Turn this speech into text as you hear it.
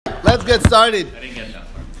Let's get started. I didn't get that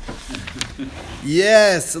far.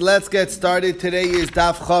 Yes, let's get started. Today is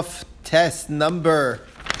Daf Chof test number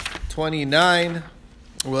 29.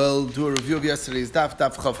 We'll do a review of yesterday's Daf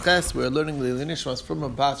Chof Ches. We're learning Leilei Nishmas from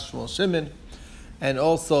Abbas Shmuel Shimon, and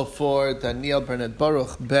also for Daniel Bernard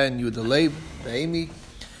Baruch Ben Yudaleib Be'emi.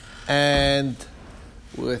 And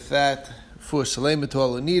with that, for Shalem to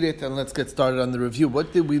all who need it, and let's get started on the review.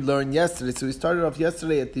 What did we learn yesterday? So we started off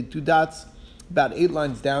yesterday at the 2 dots, about 8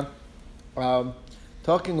 lines down,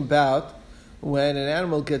 talking about when an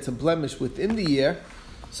animal gets a blemish within the year,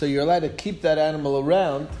 so you're allowed to keep that animal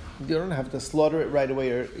around. You don't have to slaughter it right away,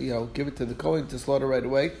 or give it to the Kohen to slaughter right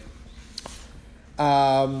away.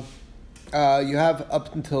 You have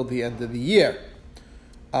up until the end of the year,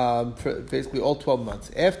 for basically all 12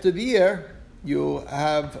 months. After the year, you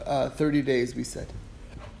have 30 days, we said.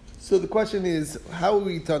 So the question is, how are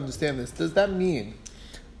we to understand this? Does that mean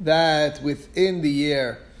that within the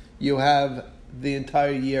year you have the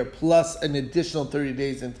entire year plus an additional 30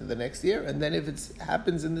 days into the next year, and then if it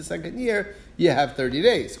happens in the second year, you have 30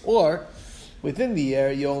 days? Or within the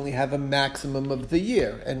year, you only have a maximum of the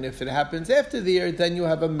year, and if it happens after the year, then you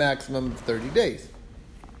have a maximum of 30 days.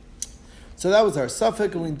 So that was our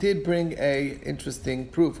suffix, and we did bring a interesting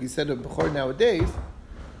proof. We said that before nowadays,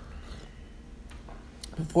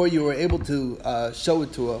 before you were able to show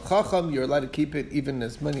it to a chacham, you're allowed to keep it even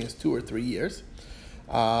as many as 2 or 3 years.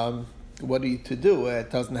 What are you to do?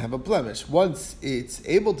 It doesn't have a blemish. Once it's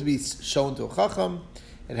able to be shown to a chacham,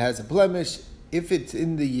 it has a blemish. If it's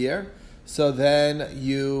in the year, so then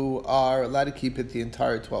you are allowed to keep it the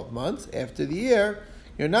entire 12 months. After the year,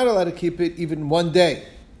 you're not allowed to keep it even 1 day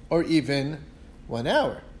or even 1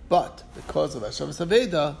 hour. But because of Hashem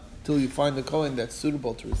Saveda, till you find the Kohen that's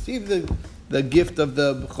suitable to receive the gift of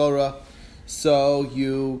the Bechorah, so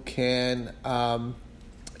you can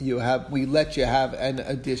we let you have an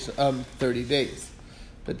additional 30 days.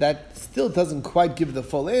 But that still doesn't quite give the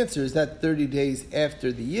full answer. Is that 30 days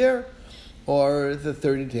after the year or the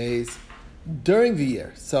 30 days during the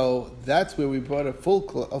year? So that's where we brought a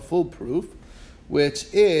full proof, which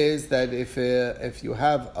is that if you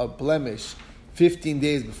have a blemish 15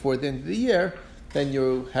 days before the end of the year, then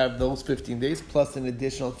you have those 15 days plus an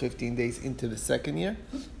additional 15 days into the second year,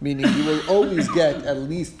 meaning you will always get at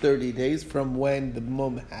least 30 days from when the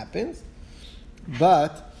mum happens,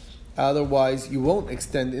 but otherwise you won't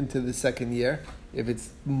extend into the second year. If it's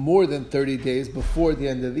more than 30 days before the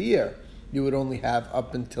end of the year, you would only have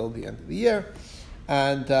up until the end of the year,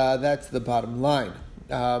 and that's the bottom line.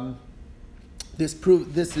 This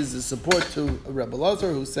is a support to Rebbe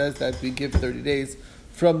Lazar, who says that we give 30 days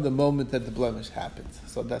from the moment that the blemish happens.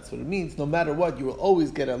 So that's what it means. No matter what, you will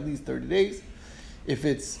always get at least 30 days. If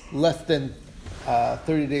it's less than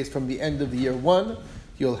 30 days from the end of the year 1,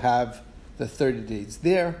 you'll have the 30 days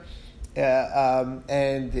there.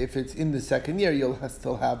 And if it's in the second year, you'll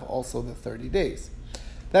still have also the 30 days.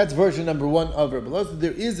 That's version number 1 of Rebbe Lazar.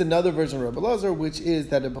 There is another version of Rebbe Lazar, which is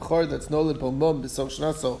that a bechor that's noled b'mum b'soch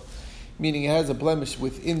shnaso, meaning it has a blemish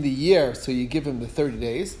within the year, so you give him the 30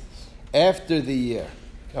 days. After the year,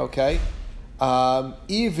 okay?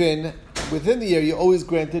 Even within the year, you always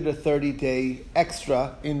granted a 30-day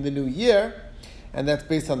extra in the new year, and that's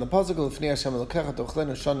based on the pasuk, L'fnei Hashem Elokecha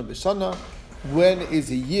Tochlenu Shana B'Shana. When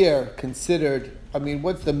is a year considered?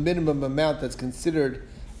 What's the minimum amount that's considered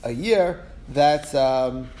a year? That's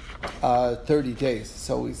 30 days.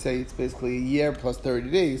 So we say it's basically a year plus 30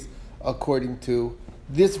 days, according to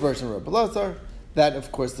this version of Rebbe Lazar. That,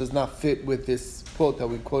 of course, does not fit with this quote that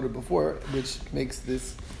we quoted before, which makes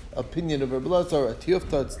this opinion of Rebbe Lazar a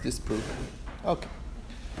tiyufta. It's disproven. Okay.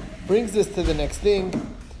 Brings us to the next thing.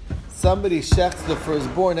 Somebody shechs the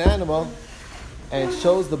firstborn animal and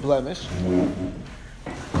shows the blemish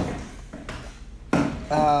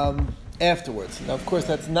afterwards. Now, of course,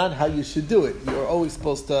 that's not how you should do it. You're always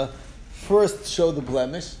supposed to first show the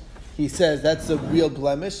blemish. He says that's a real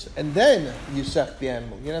blemish, and then you shech the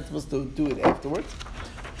animal. You're not supposed to do it afterwards,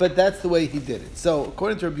 but that's the way he did it. So,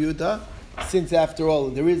 according to Rabbi Yehuda, since after all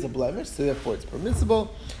there is a blemish, so therefore it's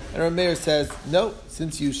permissible. And Rameir says no,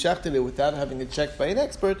 since you shechted it without having it checked by an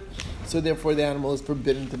expert, so therefore the animal is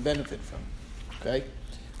forbidden to benefit from. Okay,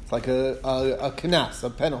 it's like a kanas, a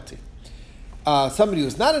penalty. Somebody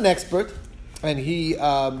who's not an expert, and he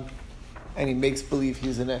makes believe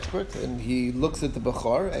he's an expert, and he looks at the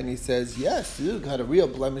bechor and he says, yes, you got a real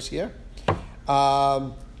blemish here.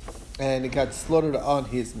 And it got slaughtered on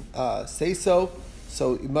his say-so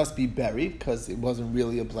it must be buried because it wasn't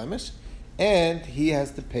really a blemish. And he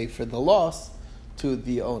has to pay for the loss to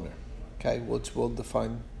the owner, okay, which we'll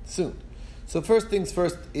define soon. So first things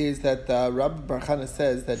first is that Rabbi Bar Chana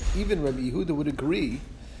says that even Rabbi Yehuda would agree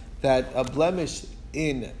that a blemish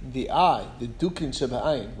in the eye, the dukin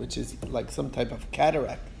sheba'ayin, which is like some type of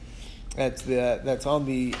cataract, that's on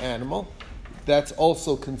the animal, that's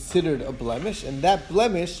also considered a blemish, and that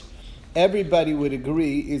blemish, everybody would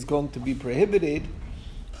agree, is going to be prohibited.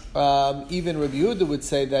 Even Rabbi Yehuda would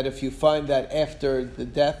say that if you find that after the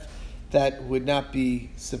death, that would not be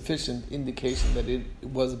sufficient indication that it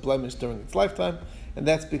was a blemish during its lifetime, and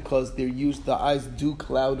that's because the eyes do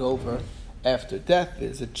cloud over after death.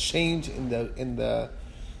 There's a change in the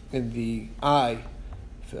eye,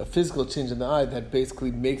 a physical change in the eye that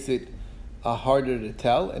basically makes it harder to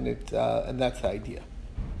tell, and that's the idea.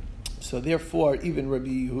 So therefore, even Rabbi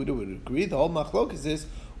Yehuda would agree. The whole machlokas is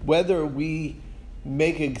whether we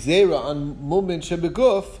make a gzeira on mumin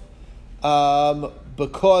shebeguf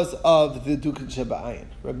because of the dukin sheba'ayin.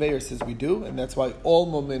 Rabbi Meir says we do, and that's why all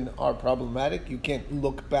mumin are problematic. You can't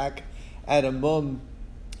look back at a mum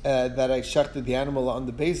that I shechted the animal on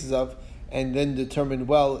the basis of, and then determine,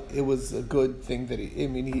 well, it was a good thing that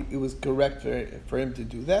it was correct for him to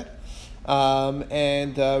do that.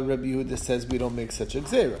 And Rabbi Yehuda says we don't make such a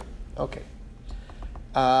gzeira. Okay.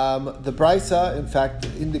 The Brisa, in fact,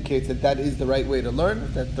 indicates that is the right way to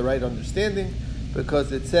learn, that's the right understanding,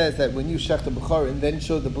 because it says that when you shech the bechor and then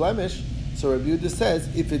show the blemish, so Rabbi Yehuda says,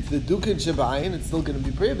 if it's the dukin sheba'ayin, it's still going to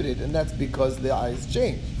be prohibited, and that's because the eyes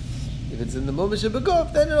change. If it's in the mumin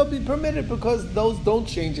shebeguf, then it'll be permitted, because those don't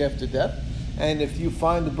change after death, and if you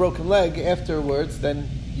find the broken leg afterwards, then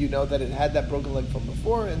you know that it had that broken leg from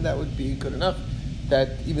before, and that would be good enough,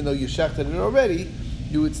 that even though you shechted it already,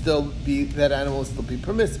 that animal will still be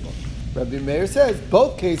permissible. Rabbi Meir says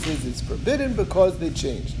both cases is forbidden because they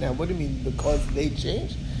change. Now, what do you mean because they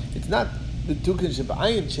change? It's not the dukin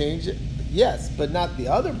sheba'ayin change, yes, but not the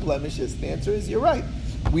other blemishes. The answer is you're right.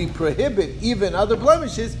 We prohibit even other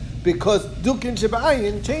blemishes because dukin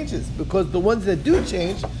sheba'ayin changes. Because the ones that do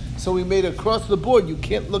change, so we made across the board. You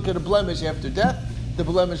can't look at a blemish after death. The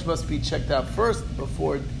blemish must be checked out first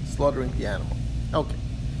before slaughtering the animal. Okay.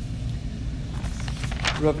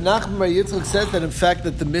 Rav Nachman Bar Yitzchak says that in fact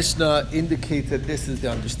that the Mishnah indicates that this is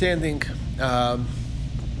the understanding,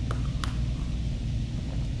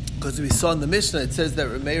 because we saw in the Mishnah it says that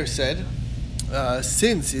Rav Meir said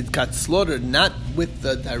since it got slaughtered not with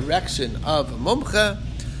the direction of a mumcha,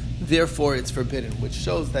 therefore it's forbidden, which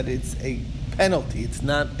shows that it's a penalty. It's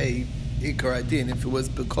not a ikar adin. If it was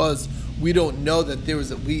because we don't know that there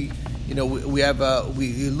is it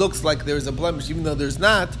looks like there is a blemish even though there's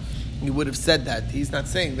not, he would have said that. He's not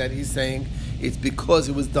saying that. He's saying it's because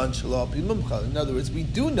it was done shalom mumcha. In other words, we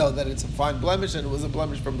do know that it's a fine blemish and it was a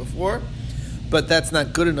blemish from before, but that's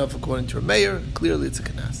not good enough according to Meir. Clearly, it's a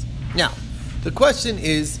kanas. Now, the question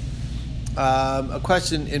is a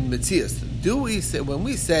question in Metzias. Do we say when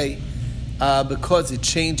we say because it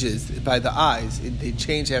changes by the eyes, they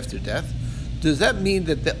change after death? Does that mean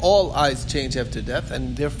that all eyes change after death,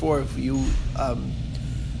 and therefore, if you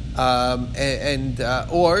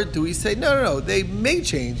or do we say no? They may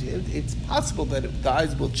change. It's possible that the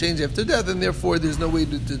eyes will change after death, and therefore there's no way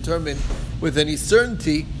to determine with any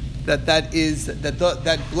certainty that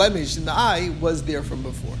that blemish in the eye was there from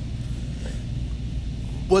before.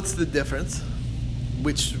 What's the difference?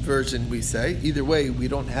 Which version we say? Either way, we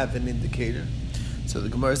don't have an indicator. So the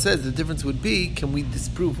Gemara says the difference would be: can we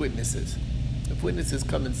disprove witnesses? If witnesses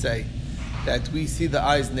come and say that we see the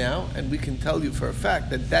eyes now, and we can tell you for a fact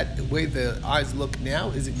that way the eyes look now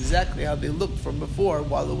is exactly how they looked from before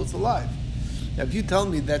while it was alive. Now, if you tell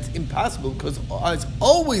me that's impossible because eyes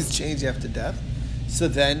always change after death, so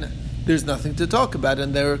then there's nothing to talk about,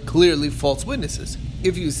 and they're clearly false witnesses.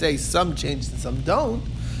 If you say some change and some don't,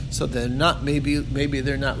 so they're not. Maybe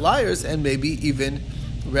they're not liars, and maybe even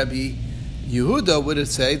Rabbi Yehuda would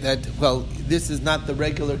say that, well, this is not the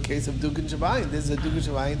regular case of Dukin Sheba'ayin. This is a Dukin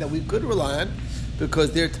Sheba'ayin that we could rely on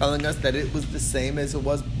because they're telling us that it was the same as it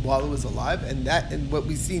was while it was alive, and what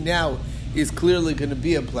we see now is clearly going to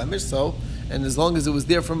be a blemish. So, and as long as it was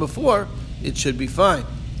there from before, it should be fine.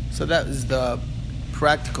 So that is the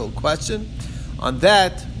practical question. On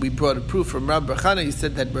that, we brought a proof from Rabbi Chana. He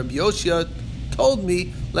said that Rabbi Yoshia told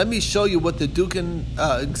me, let me show you what the Dukin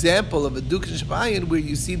example of a Dukin Sheba'ayin where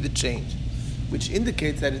you see the change, which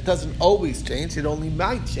indicates that it doesn't always change; it only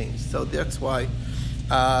might change. So that's why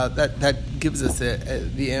that gives us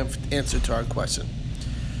the answer to our question.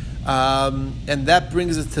 And that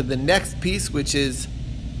brings us to the next piece, which is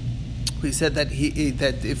we said that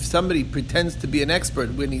that if somebody pretends to be an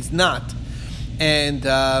expert when he's not, and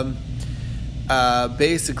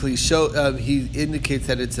basically he indicates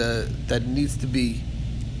that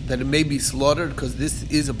it may be slaughtered because this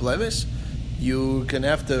is a blemish. You're going to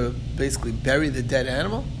have to basically bury the dead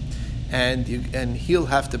animal, and he'll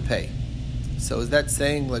have to pay. So is that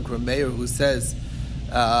saying like Rameir, who says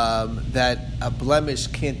that a blemish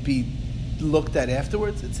can't be looked at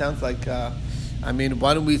afterwards? It sounds like,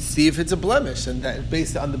 why don't we see if it's a blemish, and that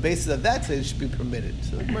based on the basis of that, say it should be permitted.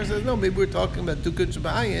 So the Gemara says no. Maybe we're talking about Dukut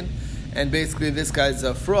Shabayin, and basically this guy's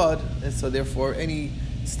a fraud, and so therefore any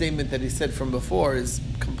statement that he said from before is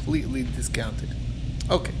completely discounted.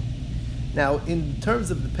 Okay. Now, in terms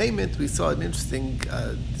of the payment, we saw an interesting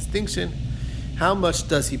distinction. How much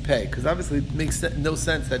does he pay? Because obviously it makes no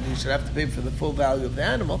sense that he should have to pay for the full value of the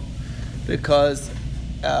animal, because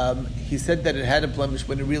he said that it had a blemish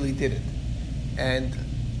when it really didn't. And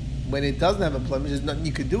when it doesn't have a blemish, there's nothing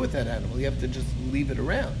you could do with that animal. You have to just leave it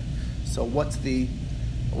around. So what's the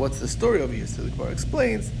story over here? So the Gemara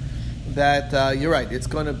explains that you're right. It's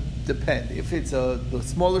going to depend. If it's the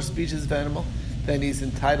smaller species of animal, then he's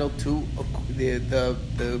entitled to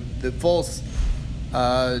the false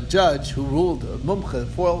judge who ruled, mumche,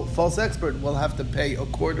 false expert, will have to pay a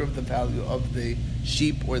quarter of the value of the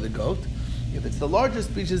sheep or the goat. If it's the larger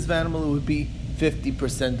species of animal, it would be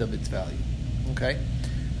 50% of its value. Okay.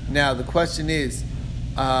 Now the question is,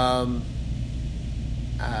 why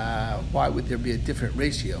would there be a different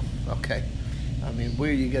ratio? Okay.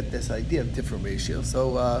 Where do you get this idea of different ratio?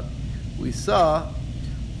 So we saw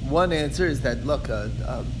one answer is that look,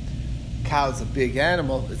 a cow's a big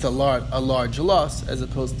animal; it's a large loss, as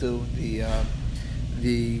opposed to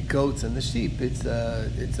the goats and the sheep. It's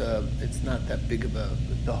not that big of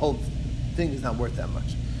the whole thing is not worth that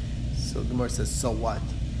much. So the Gemara says, so what?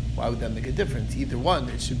 Why would that make a difference? Either one,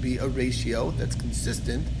 it should be a ratio that's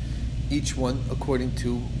consistent, each one according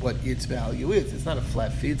to what its value is. It's not a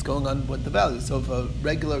flat fee, it's going on what the value is. So if a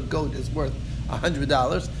regular goat is worth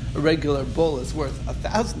 $100, a regular bull is worth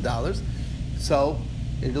 $1,000, so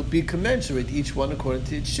it'll be commensurate, each one according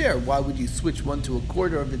to its share. Why would you switch one to a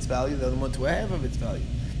quarter of its value, the other one to a half of its value?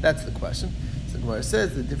 That's the question. So Gemara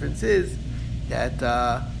says the difference is that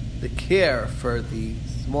the care for the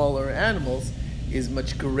smaller animals is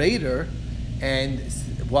much greater, and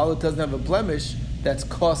while it doesn't have a blemish, that's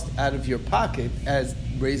cost out of your pocket as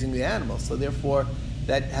raising the animal. So therefore,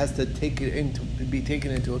 that has to be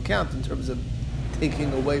taken into account in terms of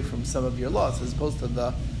taking away from some of your loss, as opposed to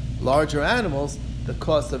the larger animals. The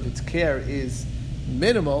cost of its care is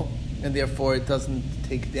minimal, and therefore it doesn't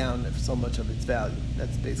take down so much of its value.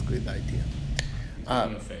 That's basically the idea.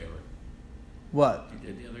 Doing a favor. What? You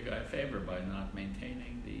did the other guy a favor by not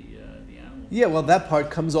maintaining the animal. Yeah, well, that part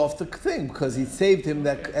comes off the thing because he saved him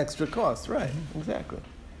that extra cost. Right, exactly.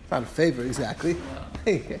 It's not a favor, exactly.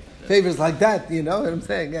 Yeah. Favors like that, you know what I'm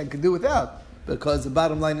saying? I could do without, because the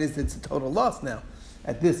bottom line is it's a total loss now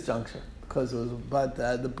at this juncture. But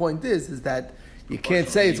the point is that you can't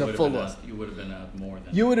say it's a full loss. You would have been out more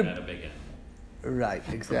than you would have had a big animal. Right,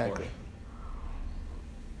 exactly.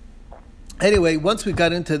 Anyway, once we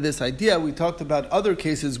got into this idea, we talked about other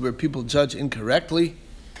cases where people judge incorrectly,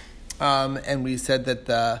 and we said that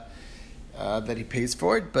that he pays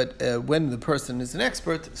for it. But when the person is an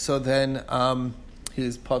expert, so then he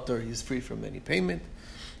is potter, he's free from any payment.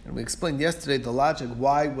 And we explained yesterday the logic: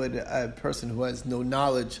 why would a person who has no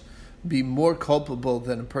knowledge be more culpable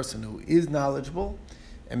than a person who is knowledgeable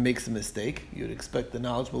and makes a mistake? You'd expect the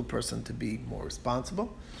knowledgeable person to be more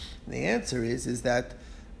responsible. And the answer is that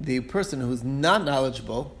the person who's not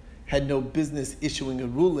knowledgeable had no business issuing a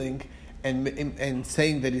ruling and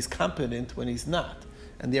saying that he's competent when he's not,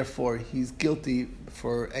 and therefore he's guilty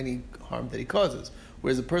for any harm that he causes.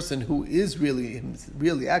 Whereas a person who is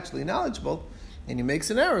really actually knowledgeable, and he makes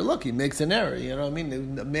an error. Look, he makes an error. You know what I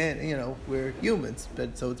mean? The man, we're humans,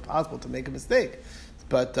 but so it's possible to make a mistake.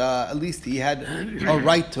 But at least he had a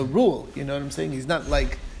right to rule. You know what I'm saying? It's not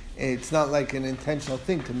like an intentional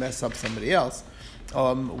thing to mess up somebody else.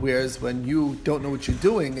 Whereas when you don't know what you're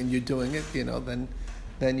doing and you're doing it,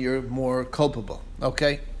 then you're more culpable.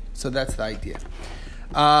 Okay, so that's the idea.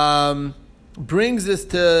 Brings us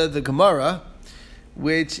to the Gemara,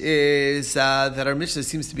 which is that our Mishnah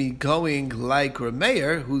seems to be going like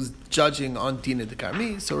Rameir, who's judging on Dina de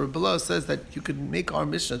Karmi. So Rabbeinu says that you could make our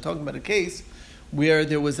Mishnah talking about a case where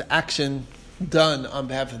there was action done on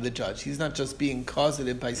behalf of the judge. He's not just being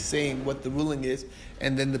causative by saying what the ruling is,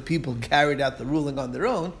 and then the people carried out the ruling on their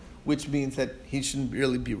own, which means that he shouldn't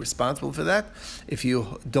really be responsible for that if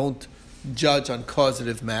you don't judge on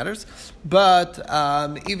causative matters. But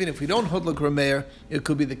even if we don't hold like Rameir, it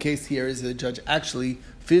could be the case here is that the judge actually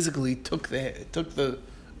physically took the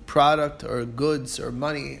product or goods or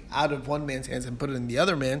money out of one man's hands and put it in the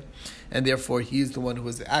other man, and therefore he's the one who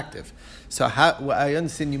was active. So I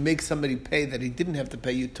understand you make somebody pay that he didn't have to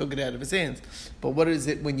pay, you took it out of his hands. But what is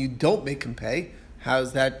it when you don't make him pay?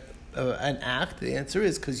 How's that an act? The answer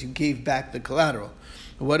is because you gave back the collateral.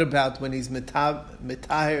 What about when he's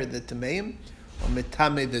mitahir the tameim or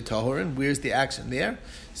mitame the tahorin? Where's the action there?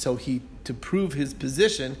 So to prove his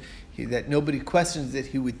position, that nobody questions it,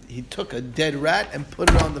 he took a dead rat and put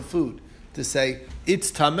it on the food to say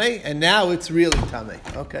it's tameh and now it's really tameh.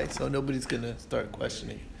 Okay, so nobody's going to start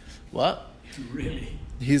questioning. What? Really?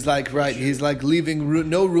 He's like, right, he's like leaving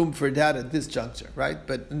no room for doubt at this juncture, right?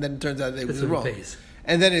 And then it turns out that it was wrong.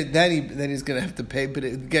 And then he's going to have to pay. But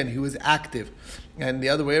again, he was active. And the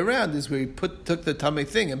other way around is where he took the tameh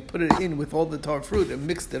thing and put it in with all the tar fruit and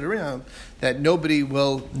mixed it around that nobody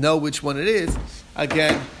will know which one it is.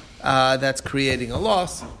 Again, that's creating a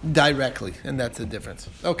loss directly, and that's the difference.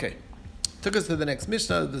 Okay, took us to the next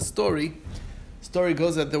Mishnah. The story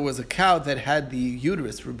goes that there was a cow that had the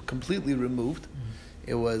uterus completely removed.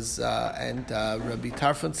 It was, and Rabbi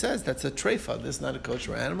Tarfon says that's a treifa. This is not a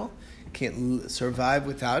kosher animal. It can't survive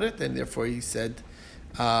without it, and therefore he said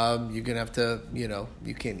you're going to have to,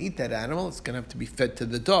 you can't eat that animal. It's going to have to be fed to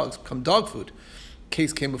the dogs, become dog food.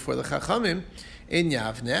 Case came before the Chachamim in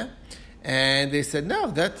Yavne, and they said,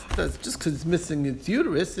 no, that's just because it's missing its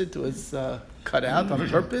uterus, it was cut out on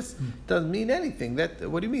purpose, doesn't mean anything.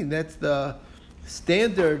 What do you mean? That's the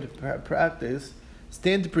standard practice,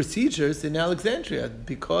 standard procedures in Alexandria,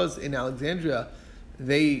 because in Alexandria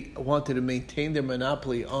they wanted to maintain their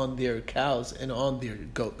monopoly on their cows and on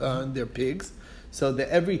their pigs, so that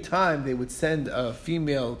every time they would send a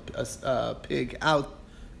female pig out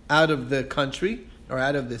of the country or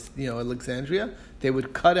out of this, Alexandria, they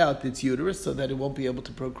would cut out its uterus so that it won't be able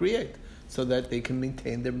to procreate, so that they can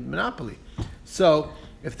maintain their monopoly. So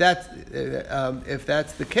if that's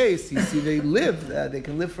the case, you see, they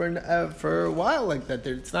can live for a while like that.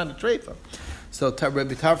 It's not a treifa. So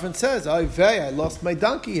Rabbi Tarfon says, I lost my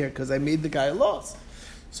donkey here because I made the guy a loss.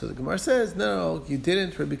 So the Gemara says, no, you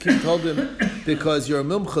didn't. Rabbi Kim told him, because you're a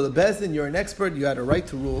mumcha lebezin, you're an expert, you had a right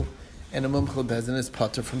to rule, and a mumcha lebezin is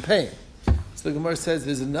pater from paying. So the Gemara says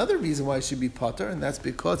there's another reason why it should be pater, and that's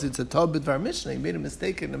because it's a tal b'dvar Mishnah. He made a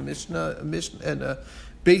mistake in a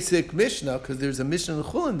basic Mishnah, because there's a Mishnah in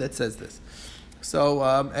Chulin that says this. So,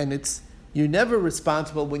 and you're never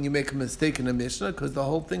responsible when you make a mistake in a Mishnah, because the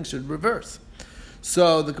whole thing should reverse.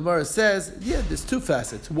 So the Gemara says, there's two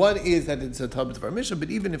facets. One is that it's a tal b'dvar Mishnah,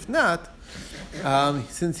 but even if not,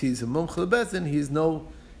 since he's a mumcha lebezin, he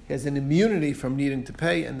has an immunity from needing to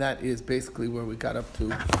pay, and that is basically where we got up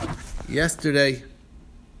to yesterday.